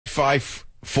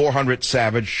855-400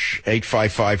 Savage,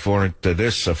 855-400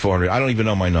 this, 400. I don't even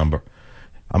know my number.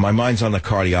 My mind's on the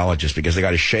cardiologist because they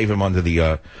got to shave him under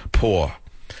the paw,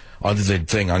 under the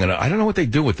thing. I don't know what they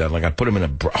do with that. Like I put him in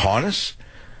a harness.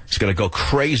 He's going to go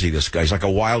crazy, this guy. He's like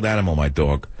a wild animal, my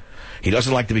dog. He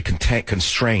doesn't like to be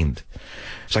constrained.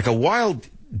 It's like a wild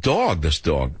dog, this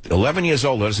dog. 11 years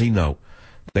old, what does he know?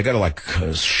 They got to like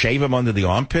shave him under the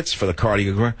armpits for the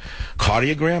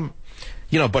cardiogram.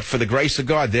 You know, but for the grace of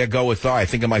God, there goeth I. I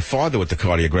think of my father with the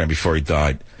cardiogram before he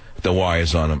died. The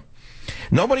wires on him.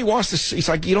 Nobody wants to see, it's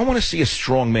like you don't want to see a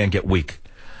strong man get weak.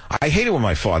 I hated when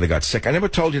my father got sick. I never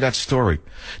told you that story.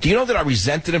 Do you know that I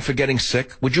resented him for getting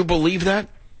sick? Would you believe that?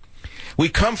 We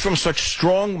come from such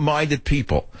strong-minded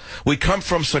people. We come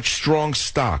from such strong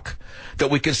stock that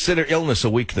we consider illness a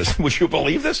weakness. Would you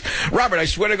believe this? Robert, I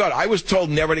swear to God, I was told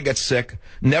never to get sick,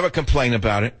 never complain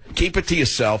about it, keep it to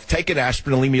yourself, take an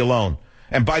aspirin and leave me alone.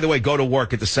 And by the way, go to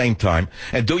work at the same time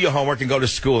and do your homework and go to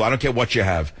school. I don't care what you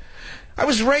have. I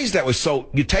was raised that way. So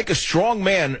you take a strong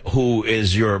man who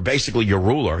is basically your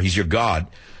ruler. He's your God.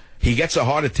 He gets a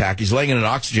heart attack. He's laying in an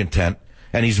oxygen tent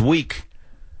and he's weak.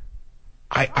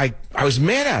 I was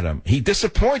mad at him. He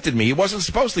disappointed me. He wasn't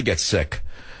supposed to get sick.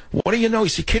 What do you know? You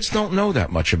see, kids don't know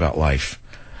that much about life.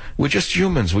 We're just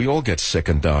humans. We all get sick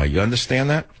and die. You understand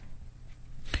that?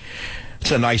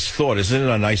 It's a nice thought, isn't it?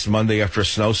 A nice Monday after a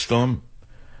snowstorm.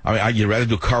 I mean, you'd rather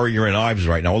do Currier and Ives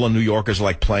right now. All the New Yorkers are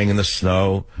like playing in the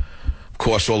snow. Of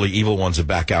course, all the evil ones are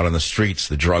back out on the streets.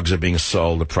 The drugs are being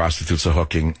sold. The prostitutes are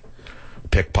hooking.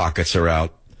 Pickpockets are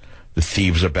out. The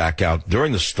thieves are back out.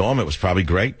 During the storm, it was probably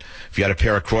great. If you had a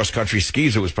pair of cross-country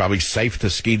skis, it was probably safe to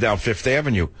ski down Fifth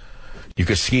Avenue. You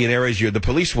could ski in areas the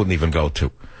police wouldn't even go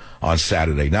to on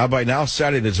Saturday. By now,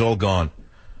 Saturday, it's all gone.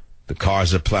 The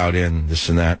cars are plowed in, this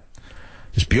and that.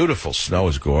 It's beautiful. Snow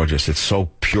is gorgeous. It's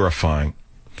so purifying.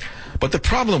 But the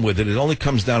problem with it only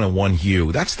comes down to one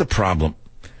hue. That's the problem.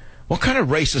 What kind of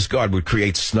racist God would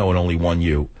create snow in only one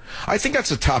hue? I think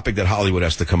that's a topic that Hollywood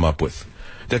has to come up with.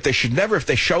 That they should never, if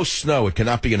they show snow, it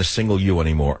cannot be in a single hue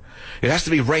anymore. It has to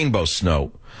be rainbow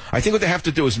snow. I think what they have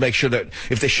to do is make sure that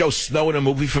if they show snow in a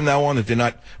movie from now on, that they're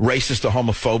not racist or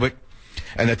homophobic,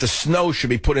 and that the snow should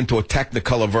be put into a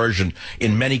Technicolor version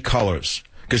in many colors,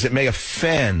 because it may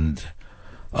offend,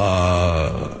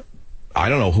 I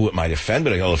don't know who it might offend,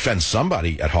 but it'll offend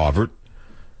somebody at Harvard,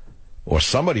 or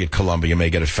somebody at Columbia may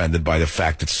get offended by the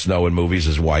fact that snow in movies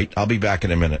is white. I'll be back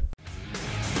in a minute.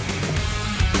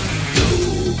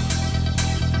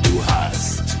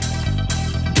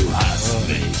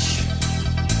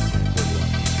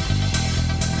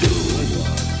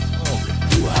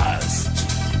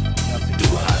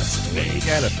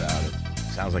 Forget about it.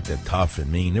 Sounds like they're tough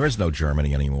and mean. There is no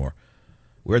Germany anymore.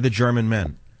 We're the German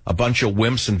men. A bunch of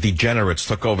wimps and degenerates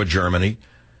took over Germany,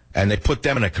 and they put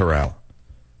them in a corral.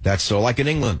 That's so like in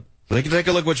England. Take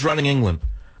a look what's running England.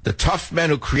 The tough men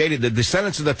who created, the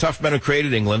descendants of the tough men who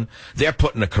created England, they're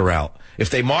put in a corral. If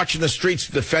they march in the streets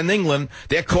to defend England,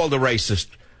 they're called a racist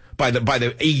by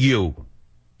the EU.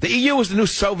 The EU is the new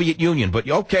Soviet Union, but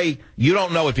okay, you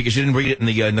don't know it because you didn't read it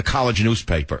in the college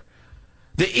newspaper.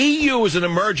 The EU is an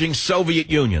emerging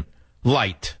Soviet Union.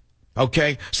 Light.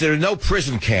 Okay? So there are no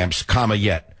prison camps,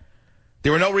 yet.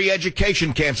 There are no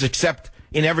re-education camps except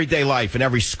in everyday life, in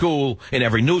every school, in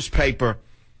every newspaper,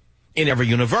 in every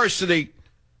university.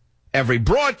 Every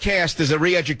broadcast is a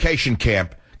re-education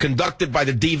camp conducted by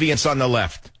the deviants on the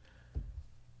left.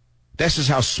 This is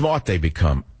how smart they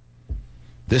become.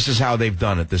 This is how they've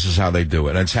done it. This is how they do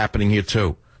it. And it's happening here,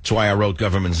 too. It's why I wrote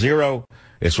Government Zero.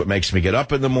 It's what makes me get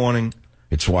up in the morning.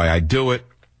 It's why I do it.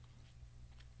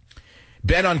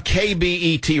 Ben on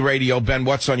KBET Radio. Ben,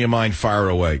 what's on your mind? Fire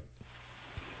away.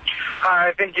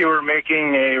 I think you were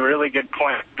making a really good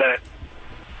point that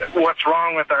what's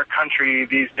wrong with our country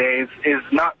these days is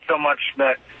not so much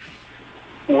that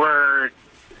what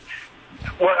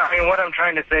I'm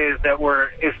trying to say is that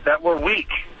we're weak.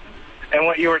 And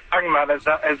what you were talking about is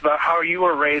about how you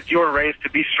were raised. You were raised to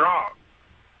be strong.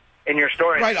 In your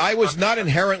story. Right, I was not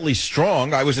inherently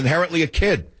strong. I was inherently a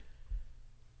kid.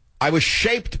 I was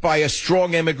shaped by a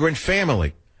strong immigrant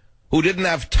family who didn't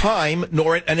have time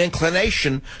nor an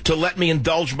inclination to let me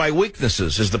indulge my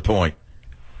weaknesses, is the point.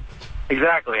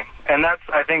 Exactly. And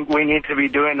I think we need to be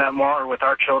doing that more with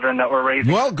our children that we're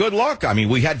raising. Well, good luck. I mean,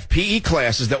 we had PE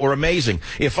classes that were amazing.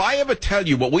 If I ever tell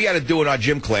you what we had to do in our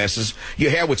gym classes, your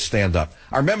hair would stand up.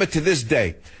 I remember to this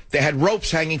day, they had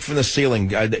ropes hanging from the ceiling,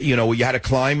 you had to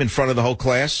climb in front of the whole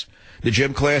class, the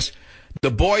gym class.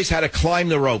 The boys had to climb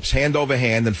the ropes hand over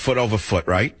hand and foot over foot,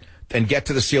 right? And get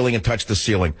to the ceiling and touch the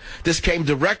ceiling. This came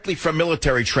directly from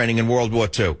military training in World War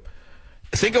II.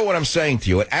 think of what I'm saying to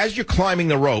you. And as you're climbing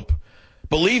the rope,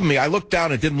 believe me, I looked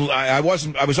down and I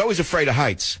was always afraid of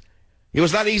heights. It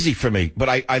was not easy for me, but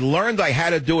I learned I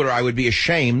had to do it or I would be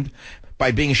ashamed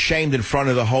by being shamed in front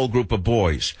of the whole group of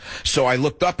boys. So I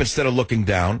looked up instead of looking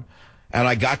down, and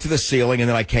I got to the ceiling, and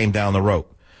then I came down the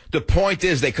rope. The point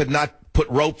is they could not put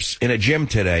ropes in a gym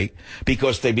today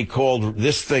because they'd be called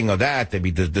this thing or that. They'd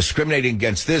be discriminating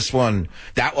against this one.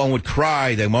 That one would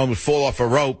cry. The one would fall off a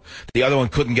rope. The other one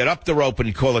couldn't get up the rope, and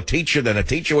he'd call a teacher. Then a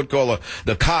teacher would call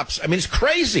the cops. I mean, it's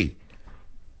crazy.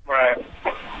 Right.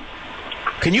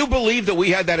 Can you believe that we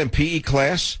had that in PE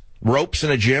class? Ropes in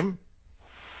a gym?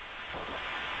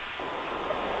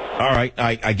 All right,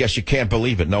 I guess you can't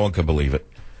believe it. No one can believe it.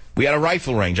 We had a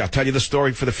rifle range. I'll tell you the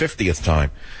story for the 50th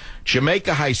time.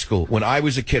 Jamaica High School. When I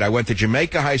was a kid, I went to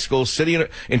Jamaica High School, city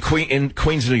in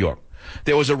Queens, New York.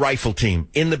 There was a rifle team.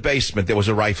 In the basement, there was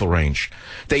a rifle range.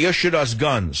 They issued us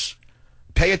guns.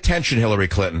 Pay attention, Hillary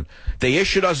Clinton. They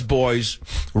issued us boys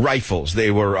rifles.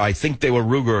 I think they were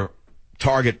Ruger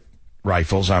target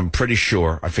rifles, I'm pretty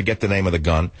sure. I forget the name of the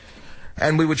gun.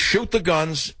 And we would shoot the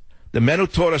guns. The men who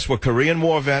taught us were Korean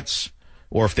War vets,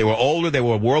 or if they were older, they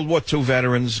were World War II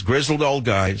veterans, grizzled old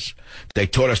guys. They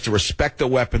taught us to respect the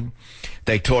weapon.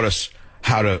 They taught us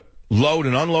how to load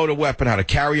and unload a weapon, how to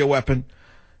carry a weapon.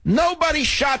 Nobody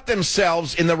shot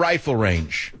themselves in the rifle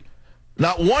range.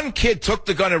 Not one kid took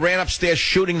the gun and ran upstairs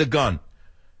shooting the gun.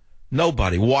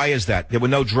 Nobody. Why is that? There were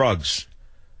no drugs.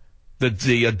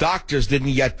 The doctors didn't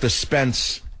yet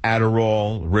dispense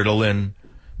Adderall, Ritalin,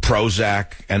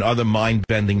 Prozac, and other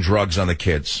mind-bending drugs on the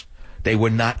kids. They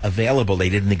were not available. They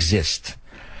didn't exist.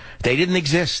 They didn't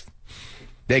exist.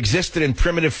 They existed in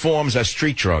primitive forms as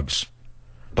street drugs,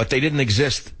 but they didn't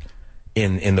exist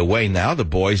in the way now the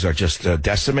boys are just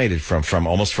decimated from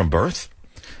almost from birth.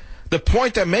 The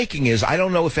point I'm making is I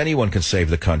don't know if anyone can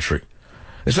save the country.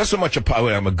 It's not so much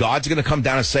God's going to come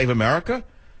down and save America.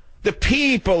 The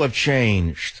people have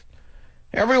changed.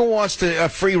 Everyone wants a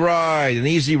free ride, an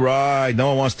easy ride. No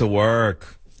one wants to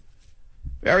work.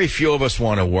 Very few of us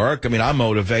want to work. I mean, I'm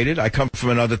motivated. I come from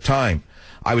another time.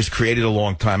 I was created a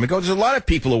long time ago. There's a lot of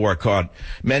people who work hard.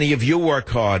 Many of you work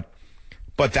hard.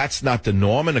 But that's not the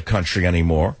norm in the country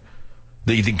anymore.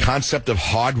 The concept of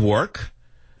hard work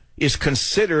is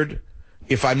considered,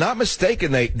 if I'm not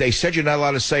mistaken, they said you're not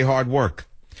allowed to say hard work.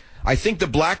 I think the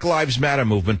Black Lives Matter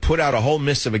movement put out a whole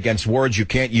missive against words you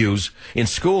can't use in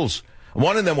schools.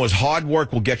 One of them was hard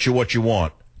work will get you what you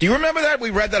want. Do you remember that? We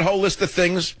read that whole list of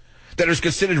things that is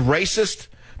considered racist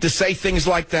to say things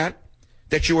like that?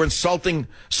 That you were insulting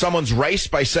someone's race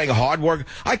by saying hard work?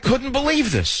 I couldn't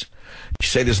believe this. You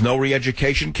say there's no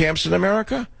re-education camps in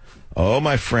America? Oh,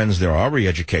 my friends, there are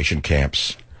re-education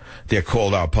camps. They're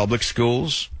called our public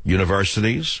schools,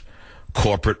 universities,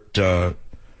 corporate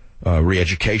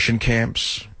re-education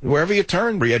camps. Wherever you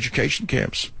turn, re-education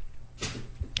camps.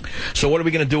 So what are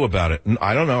we going to do about it?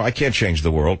 I don't know. I can't change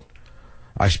the world.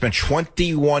 I spent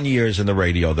 21 years in the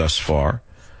radio thus far,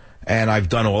 and I've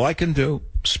done all I can do.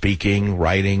 Speaking,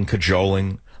 writing,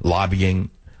 cajoling, lobbying,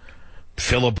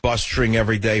 filibustering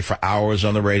every day for hours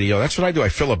on the radio. That's what I do. I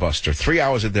filibuster 3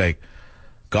 hours a day.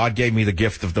 God gave me the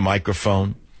gift of the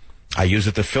microphone. I use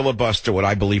it to filibuster what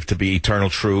I believe to be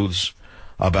eternal truths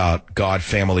about God,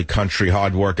 family, country,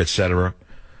 hard work, etc.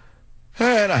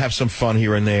 And I have some fun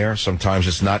here and there. Sometimes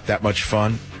it's not that much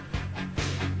fun.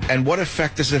 And what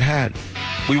effect has it had?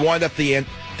 We wind up the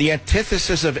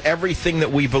antithesis of everything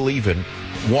that we believe in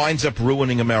winds up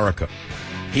ruining America.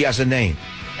 He has a name,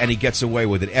 and he gets away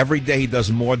with it. Every day he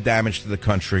does more damage to the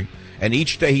country, and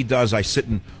each day he does, I sit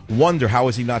and wonder, how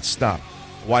is he not stopped?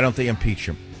 Why don't they impeach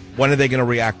him? When are they going to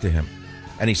react to him?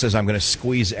 And he says, I'm going to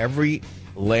squeeze every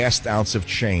last ounce of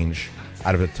change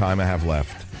out of the time I have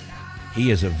left. He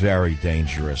is a very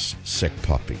dangerous, sick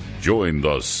puppy. Join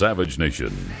the Savage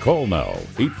Nation. Call now,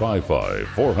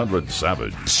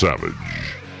 855-400-SAVAGE. Savage.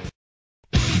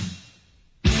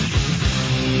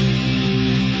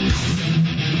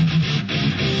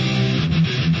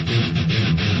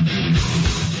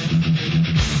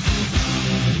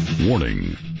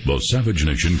 Warning. The Savage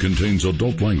Nation contains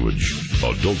adult language,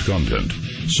 adult content,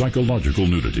 psychological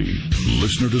nudity.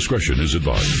 Listener discretion is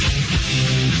advised.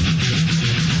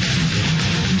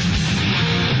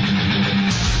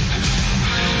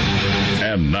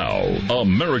 And now,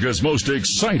 America's most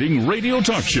exciting radio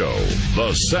talk show,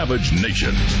 The Savage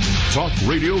Nation. Talk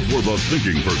radio for the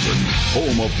thinking person,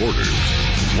 home of borders,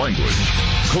 language,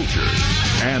 culture.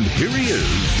 And here he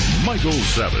is, Michael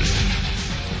Savage.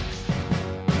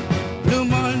 Blue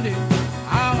Monday,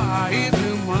 how are you,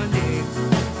 Blue Monday?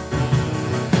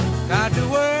 Got to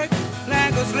work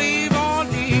like a slave all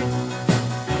day.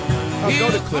 Go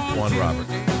to clip one, Robert.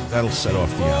 That'll set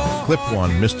off the hour. Clip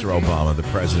one, Mr. Obama, the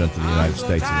President of the United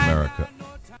States of America.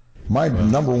 My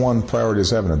number one priority is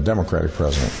having a Democratic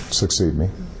president succeed me.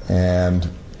 And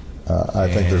I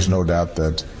think there's no doubt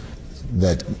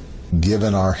that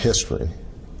given our history,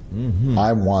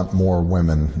 I want more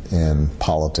women in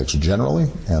politics generally,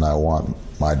 and I want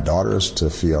my daughters to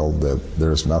feel that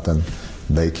there's nothing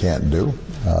they can't do.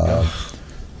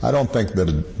 I don't think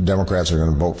that Democrats are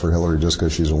going to vote for Hillary just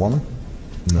because she's a woman,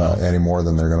 any more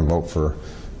than they're going to vote for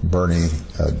Bernie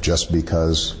just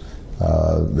because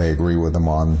they agree with him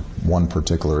on one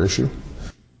particular issue.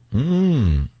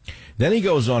 Then he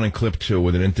goes on in clip two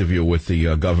with an interview with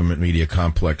the government media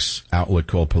complex outlet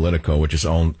called Politico, which is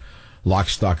owned lock,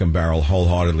 stock, and barrel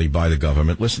wholeheartedly by the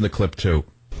government. Listen to clip two.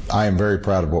 I am very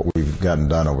proud of what we've gotten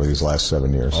done over these last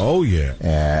 7 years. Oh, yeah.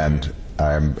 And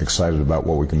I'm excited about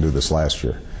what we can do this last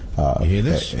year. You hear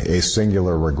this? A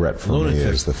singular regret for me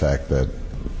is the fact that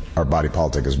our body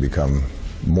politic has become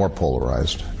more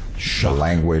polarized. The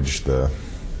language, the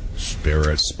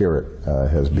spirit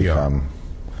has become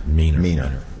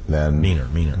meaner than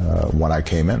when I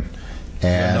came in.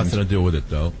 And nothing to do with it,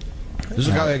 though. This is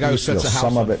a guy who sets a house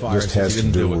some on of it fire. just has to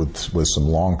do with some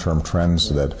long-term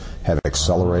trends that have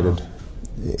accelerated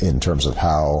in terms of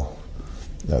how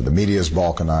the media is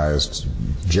balkanized,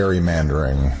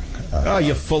 gerrymandering.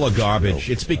 You're full of garbage.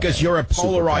 It's because you're a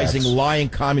polarizing, lying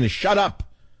communist. Shut up.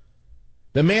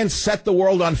 The man set the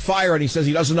world on fire, and he says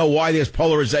he doesn't know why there's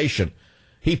polarization.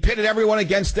 He pitted everyone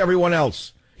against everyone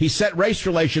else. He set race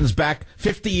relations back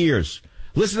 50 years.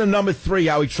 Listen to number 3,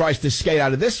 how he tries to skate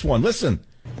out of this one. Listen.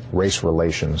 Race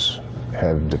relations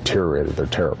have deteriorated. They're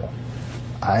terrible.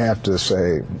 I have to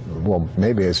say, well,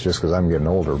 maybe it's just because I'm getting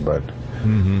older, but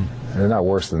they're not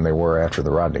worse than they were after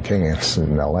the Rodney King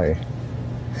incident in L.A.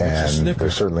 And they're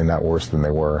certainly not worse than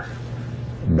they were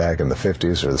back in the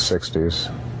 50s or the 60s.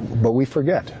 But we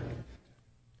forget.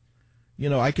 You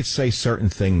know, I could say certain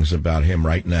things about him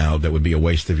right now that would be a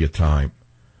waste of your time.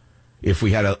 If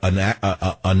we had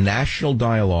a national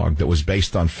dialogue that was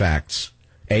based on facts,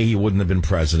 A, he wouldn't have been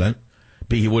president.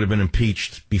 B, he would have been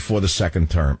impeached before the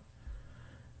second term.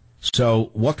 So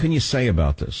what can you say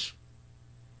about this?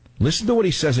 Listen to what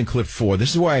he says in clip 4.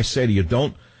 This is why I say to you,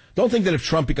 don't think that if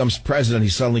Trump becomes president,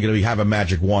 he's suddenly going to have a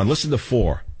magic wand. Listen to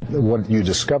 4. What you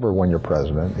discover when you're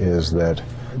president is that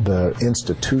the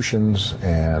institutions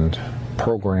and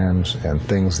programs and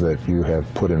things that you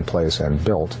have put in place and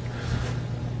built,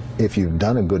 if you've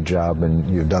done a good job and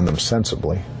you've done them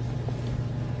sensibly,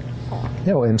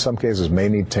 you know, in some cases may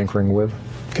need tinkering with,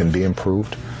 can be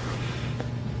improved.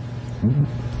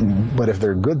 But if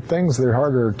they're good things, they're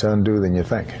harder to undo than you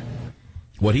think.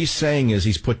 What he's saying is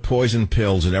he's put poison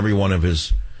pills in every one of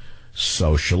his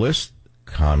socialist,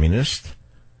 communist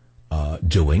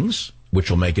doings, which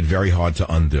will make it very hard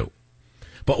to undo.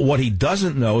 But what he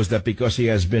doesn't know is that because he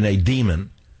has been a demon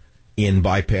in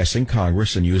bypassing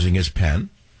Congress and using his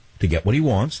pen to get what he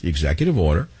wants, the executive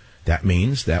order, that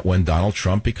means that when Donald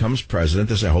Trump becomes president,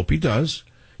 as I hope he does,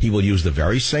 he will use the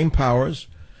very same powers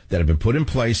that have been put in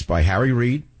place by Harry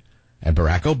Reid and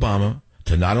Barack Obama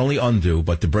to not only undo,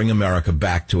 but to bring America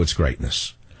back to its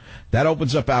greatness. That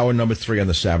opens up hour number 3 on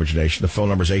the Savage Nation. The phone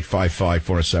number is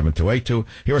 855-407-282.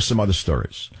 Here are some other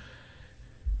stories.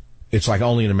 It's like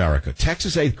only in America.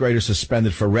 Texas 8th grader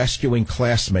suspended for rescuing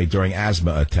classmate during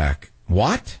asthma attack.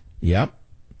 What? Yep.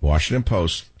 Washington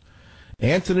Post.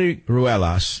 Anthony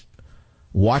Ruelas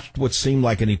watched what seemed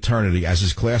like an eternity as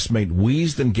his classmate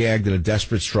wheezed and gagged in a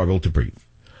desperate struggle to breathe.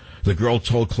 The girl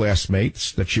told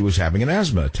classmates that she was having an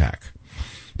asthma attack.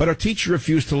 But her teacher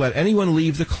refused to let anyone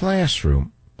leave the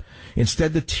classroom.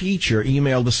 Instead, the teacher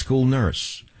emailed the school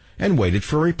nurse and waited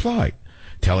for a reply,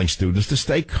 telling students to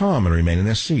stay calm and remain in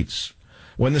their seats.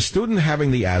 When the student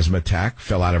having the asthma attack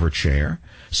fell out of her chair,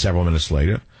 several minutes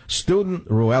later, student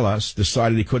Ruelas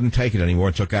decided he couldn't take it anymore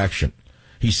and took action.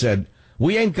 He said,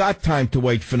 "We ain't got time to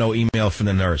wait for no email from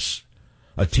the nurse."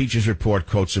 A teacher's report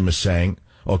quotes him as saying,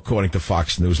 according to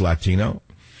Fox News Latino.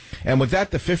 And with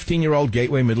that, the 15-year-old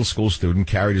Gateway Middle School student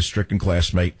carried his stricken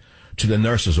classmate to the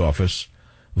nurse's office,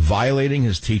 violating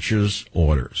his teacher's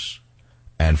orders.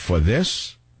 And for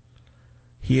this,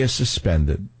 he is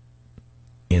suspended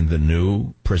in the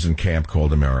new prison camp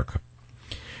called America.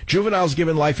 Juveniles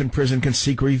given life in prison can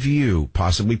seek review,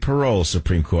 possibly parole,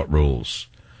 Supreme Court rules.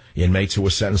 Inmates who were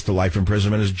sentenced to life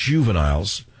imprisonment as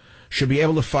juveniles should be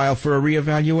able to file for a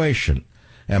reevaluation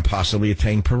and possibly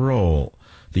attain parole.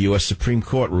 The U.S. Supreme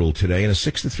Court ruled today in a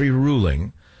 6-3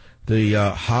 ruling. The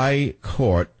High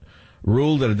Court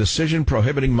ruled that a decision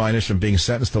prohibiting minors from being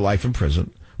sentenced to life in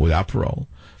prison without parole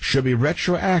should be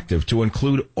retroactive to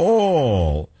include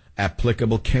all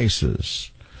applicable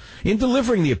cases. In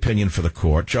delivering the opinion for the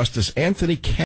court, Justice Anthony Kennedy